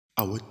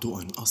أود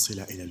أن أصل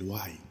إلى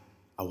الوعي.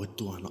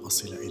 أود أن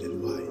أصل إلى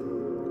الوعي.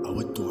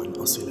 أود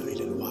أن أصل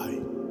إلى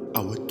الوعي.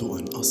 أود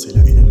أن أصل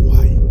إلى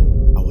الوعي.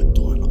 أود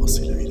أن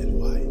أصل إلى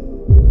الوعي.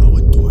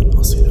 أود أن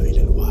أصل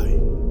إلى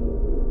الوعي.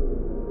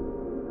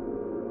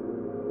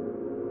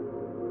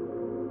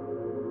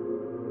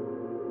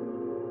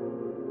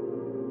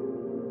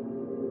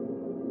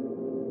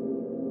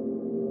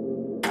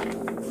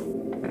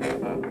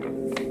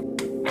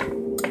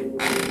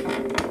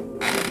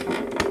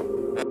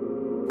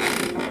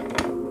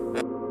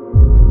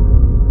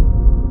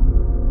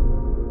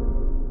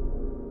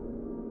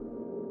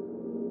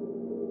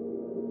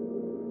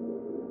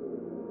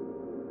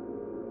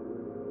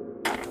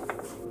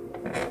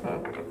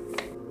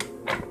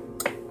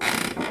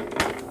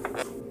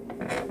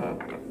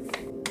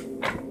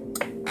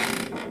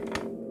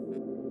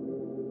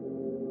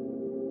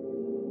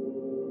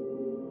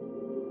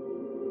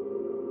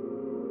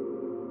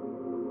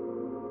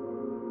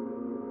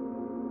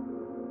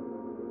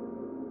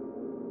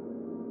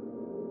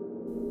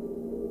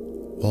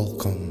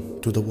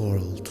 Welcome to the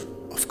world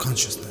of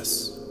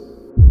consciousness.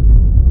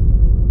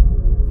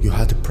 You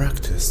had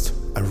practiced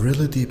a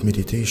really deep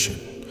meditation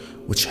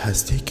which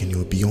has taken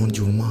you beyond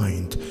your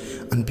mind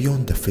and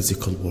beyond the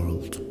physical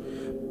world.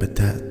 But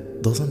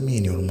that doesn't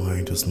mean your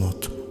mind is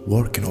not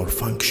working or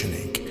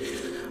functioning.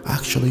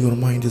 Actually, your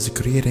mind is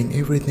creating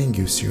everything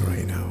you see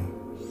right now.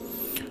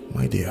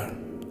 My dear,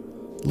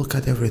 look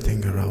at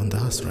everything around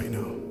us right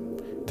now.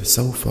 The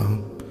sofa,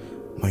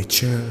 my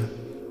chair,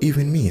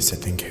 even me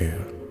sitting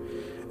here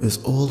is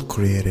all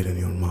created in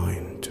your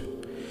mind.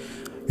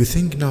 You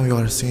think now you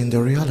are seeing the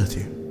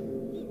reality,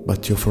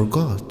 but you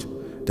forgot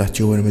that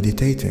you were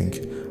meditating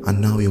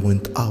and now you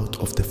went out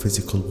of the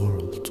physical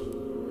world.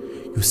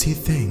 You see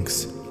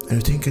things and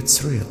you think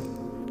it's real.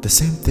 The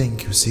same thing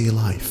you see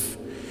life.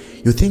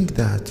 You think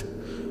that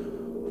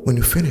when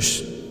you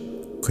finish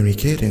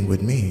communicating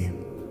with me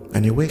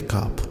and you wake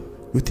up,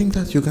 you think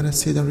that you're gonna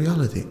see the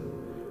reality,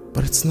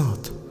 but it's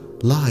not.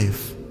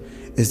 Life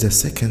is the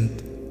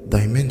second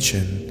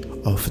dimension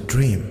of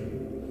dream.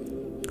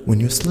 When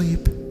you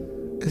sleep,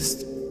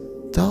 it's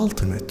the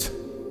ultimate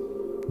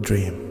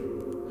dream.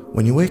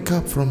 When you wake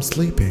up from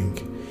sleeping,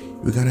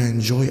 you're gonna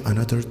enjoy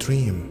another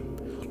dream.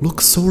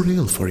 Looks so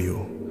real for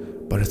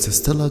you, but it's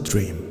still a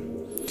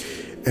dream.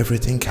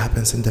 Everything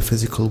happens in the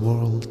physical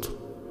world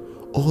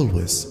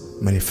always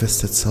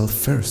manifests itself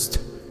first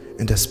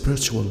in the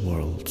spiritual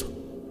world.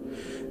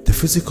 The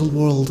physical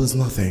world is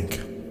nothing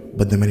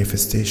but the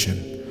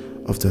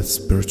manifestation of the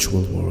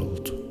spiritual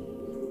world.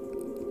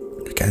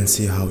 You can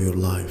see how your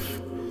life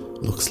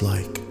looks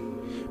like.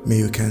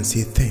 Maybe you can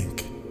see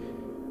things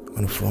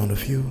in front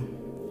of you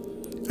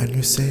and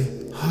you say,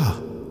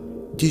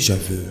 déjà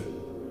vu.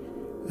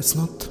 It's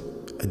not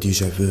a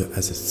déjà vu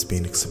as it's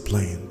been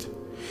explained.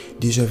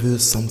 Déjà vu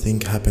is something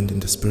happened in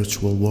the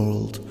spiritual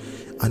world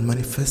and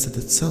manifested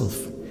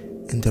itself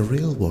in the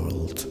real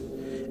world.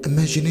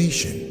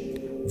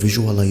 Imagination,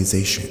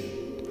 visualization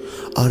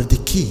are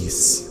the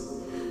keys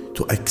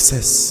to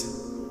access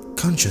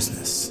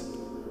consciousness.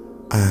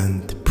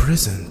 And the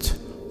present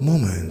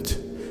moment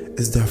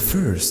is the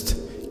first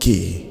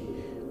key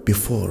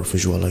before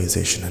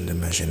visualization and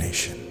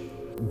imagination.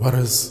 What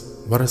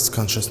is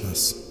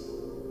consciousness?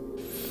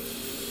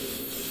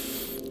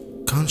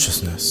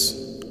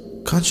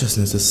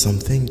 Consciousness is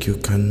something you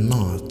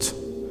cannot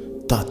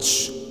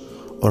touch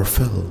or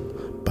feel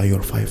by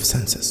your five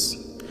senses.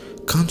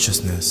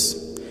 Consciousness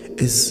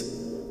is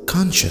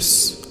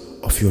conscious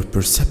of your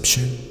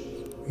perception,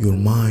 your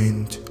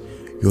mind,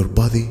 your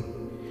body,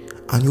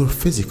 and your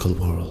physical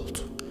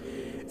world.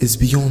 Is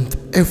beyond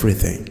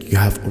everything you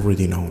have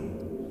already known.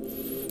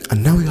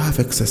 And now you have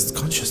accessed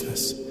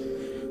consciousness.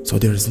 So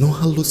there is no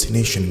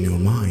hallucination in your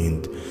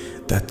mind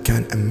that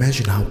can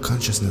imagine how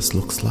consciousness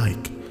looks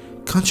like.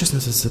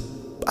 Consciousness is the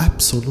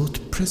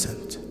absolute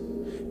present.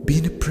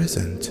 Being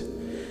present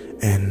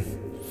in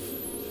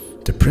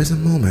the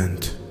present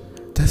moment,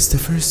 that's the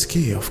first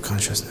key of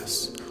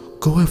consciousness.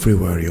 Go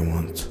everywhere you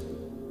want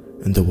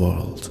in the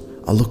world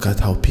and look at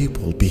how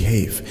people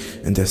behave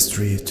in the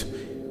street,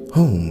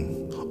 home,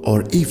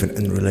 or even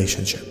in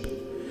relationship.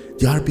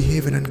 They are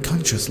behaving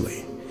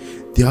unconsciously.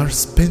 They are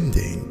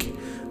spending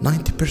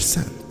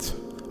 90%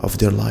 of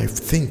their life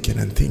thinking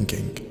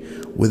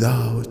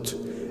without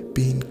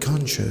being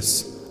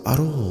conscious at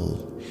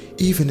all,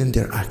 even in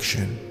their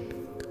action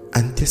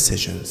and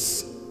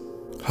decisions.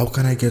 How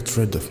can I get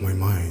rid of my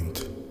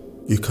mind?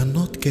 You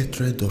cannot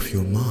get rid of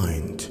your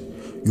mind.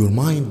 Your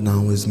mind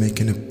now is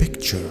making a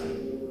picture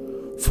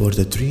for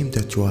the dream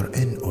that you are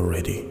in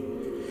already.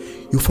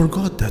 You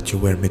forgot that you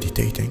were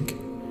meditating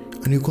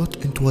and you got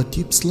into a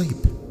deep sleep.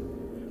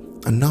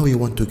 And now you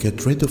want to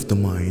get rid of the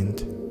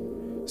mind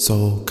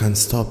so can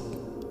stop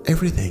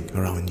everything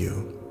around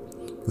you.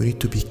 You need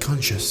to be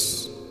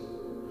conscious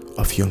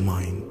of your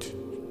mind.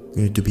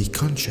 You need to be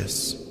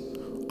conscious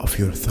of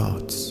your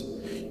thoughts.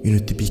 You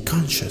need to be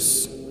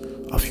conscious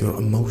of your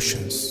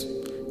emotions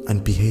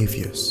and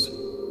behaviors.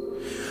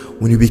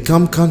 When you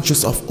become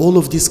conscious of all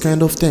of these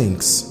kind of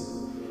things,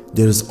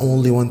 there is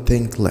only one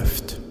thing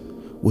left,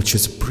 which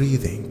is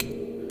breathing.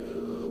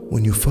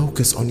 When you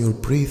focus on your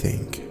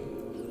breathing,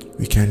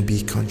 you can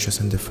be conscious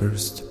in the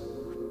first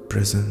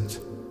present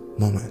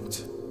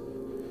moment.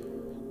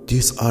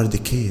 These are the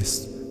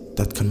keys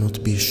that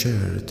cannot be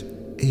shared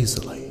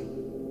easily.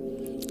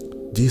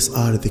 These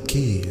are the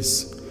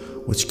keys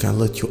which can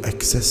let you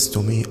access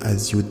to me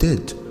as you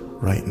did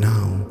right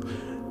now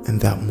in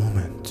that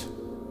moment.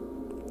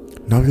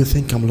 Now you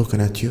think I'm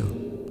looking at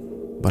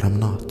you, but I'm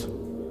not.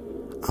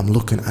 I'm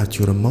looking at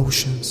your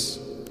emotions,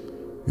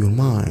 your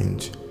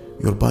mind,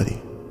 your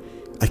body.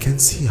 I can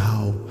see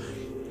how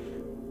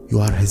you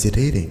are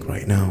hesitating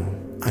right now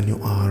and you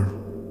are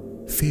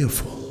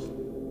fearful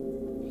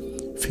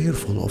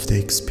of the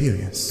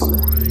experience.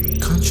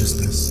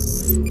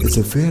 Consciousness is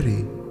a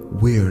very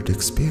weird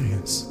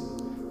experience.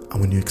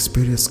 And when you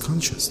experience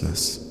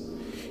consciousness,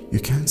 you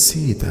can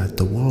see that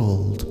the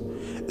world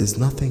is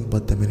nothing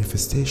but the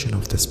manifestation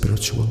of the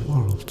spiritual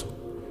world.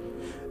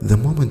 The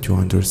moment you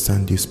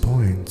understand these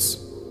points,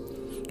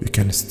 you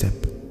can step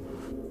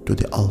to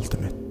the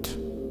ultimate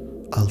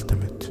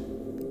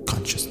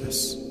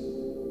consciousness,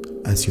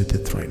 as you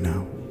did right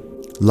now.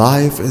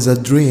 Life is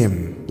a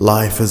dream.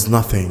 Life is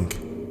nothing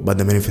but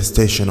the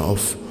manifestation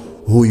of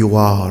who you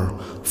are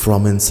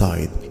from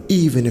inside,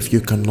 even if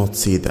you cannot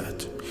see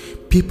that.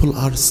 People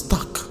are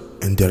stuck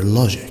in their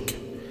logic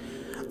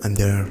and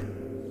their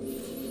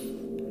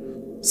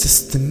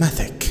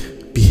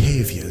systematic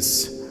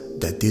behaviors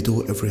that they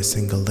do every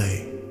single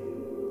day.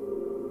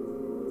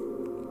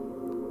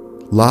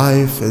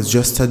 Life is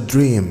just a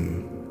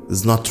dream,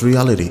 it's not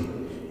reality.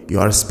 You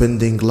are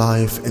spending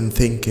life in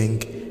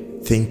thinking,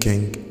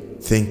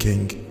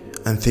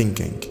 and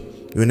thinking.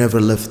 You never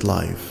lived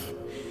life.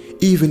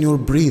 Even your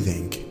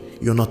breathing,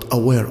 you're not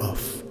aware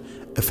of.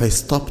 If I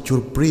stopped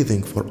your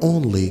breathing for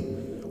only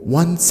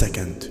 1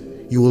 second,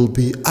 you will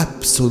be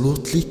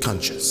absolutely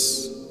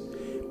conscious.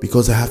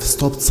 Because I have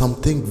stopped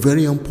something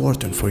very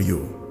important for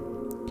you.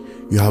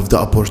 You have the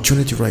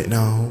opportunity right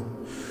now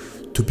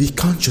to be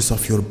conscious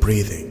of your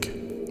breathing.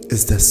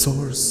 Is the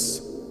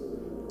source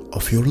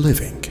of your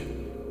living.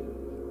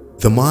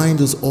 The mind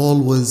is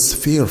always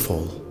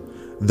fearful.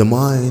 The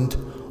mind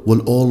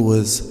will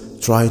always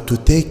try to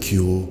take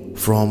you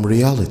from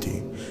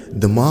reality.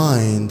 The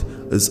mind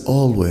is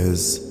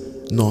always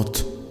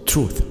not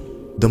truth.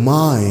 The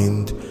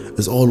mind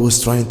is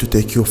always trying to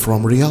take you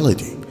from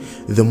reality.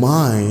 The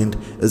mind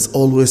is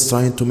always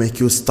trying to make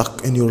you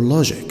stuck in your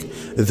logic.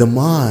 The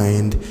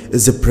mind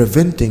is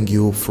preventing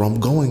you from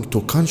going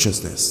to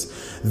consciousness.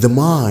 The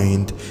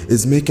mind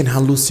is making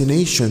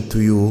hallucination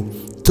to you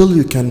till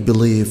you can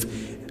believe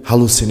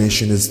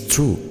hallucination is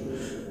true.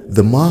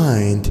 The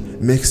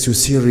mind makes you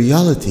see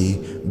reality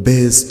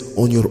based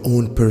on your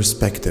own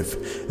perspective.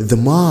 The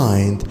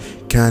mind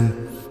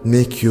can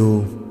make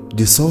you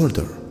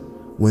disorder.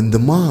 When the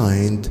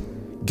mind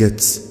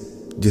gets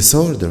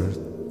disordered,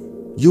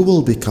 you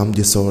will become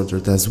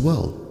disordered as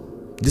well.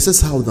 This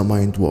is how the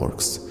mind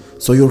works.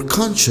 So your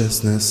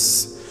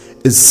consciousness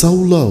is so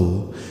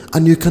low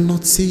and you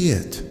cannot see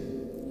it.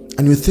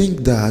 And you think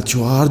that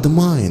you are the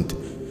mind.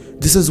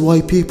 This is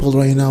why people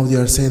right now, they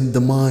are saying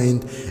the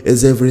mind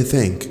is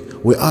everything.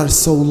 We are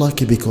so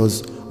lucky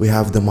because we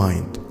have the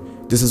mind.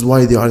 This is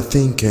why they are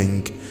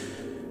thinking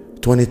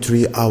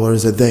 23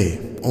 hours a day,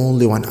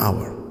 only 1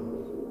 hour.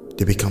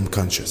 They become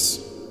conscious.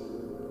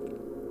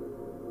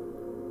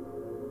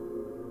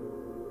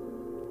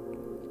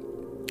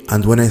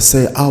 And when I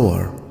say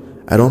hour,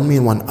 I don't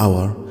mean 1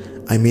 hour,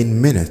 I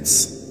mean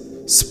minutes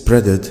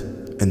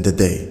spreaded in the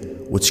day,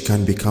 which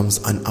can become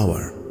an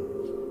hour.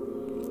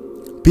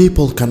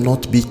 People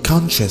cannot be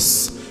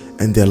conscious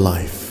in their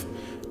life.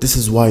 This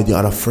is why they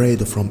are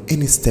afraid from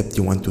any step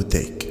you want to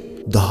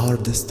take. The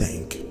hardest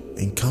thing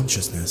in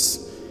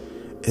consciousness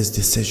is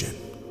decision.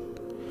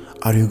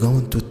 Are you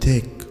going to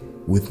take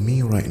with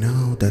me right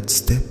now that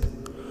step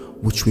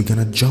which we're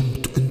gonna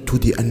jump into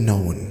the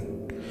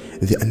unknown?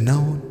 The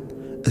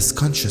unknown is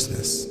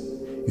consciousness.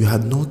 You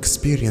had no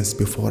experience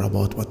before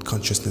about what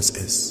consciousness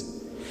is.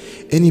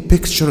 Any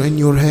picture in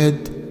your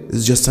head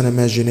is just an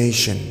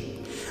imagination,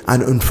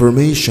 an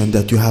information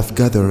that you have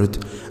gathered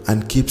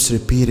and keeps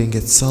repeating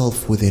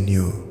itself within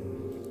you.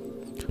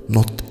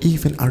 Not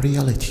even a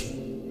reality.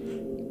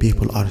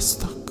 People are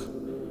stuck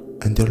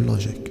in their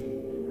logic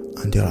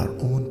and their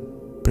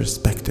own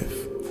perspective,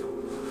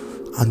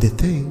 and they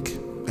think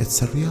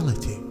it's a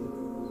reality.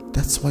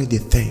 That's why they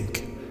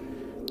think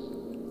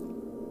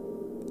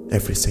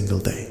every single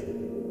day.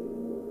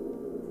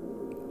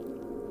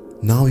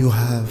 Now you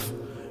have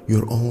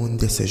your own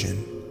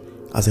decision.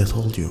 As I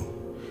told you,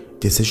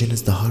 decision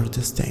is the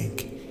hardest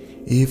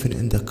thing, even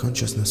in the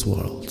consciousness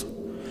world.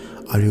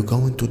 Are you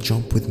going to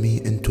jump with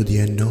me into the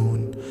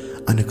unknown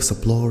and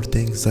explore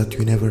things that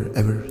you never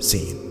ever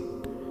seen?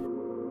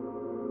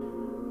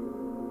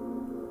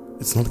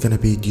 It's not gonna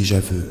be déjà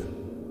vu.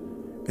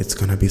 It's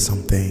gonna be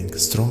something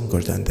stronger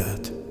than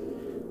that.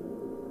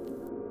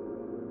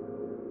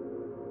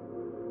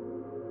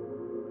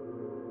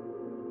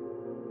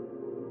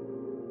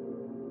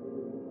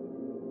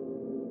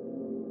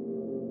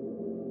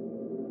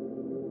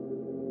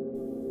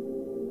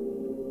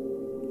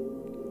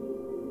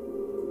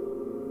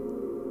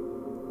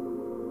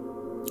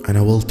 and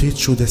I will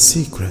teach you the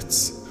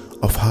secrets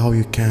of how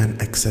you can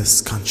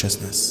access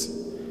consciousness.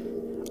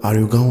 Are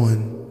you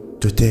going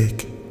to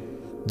take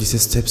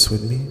these steps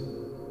with me?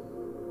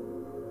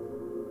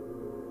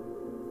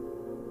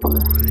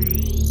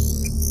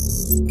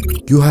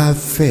 You have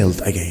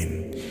failed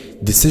again.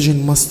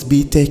 Decision must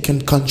be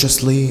taken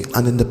consciously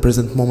and in the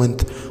present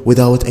moment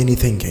without any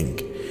thinking.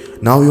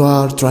 Now you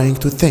are trying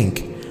to think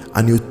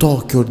and you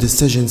talk your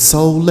decision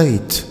so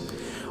late,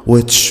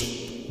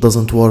 which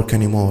doesn't work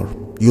anymore.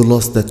 You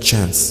lost that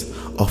chance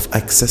of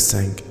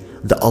accessing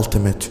the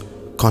ultimate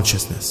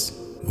consciousness.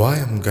 Why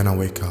I'm gonna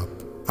wake up?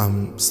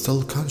 I'm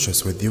still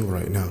conscious with you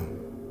right now.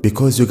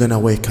 Because you're gonna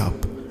wake up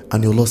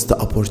and you lost the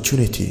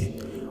opportunity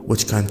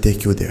which can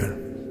take you there.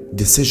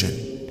 Decision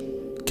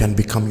can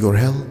become your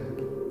hell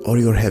or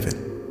your heaven.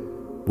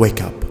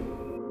 Wake up.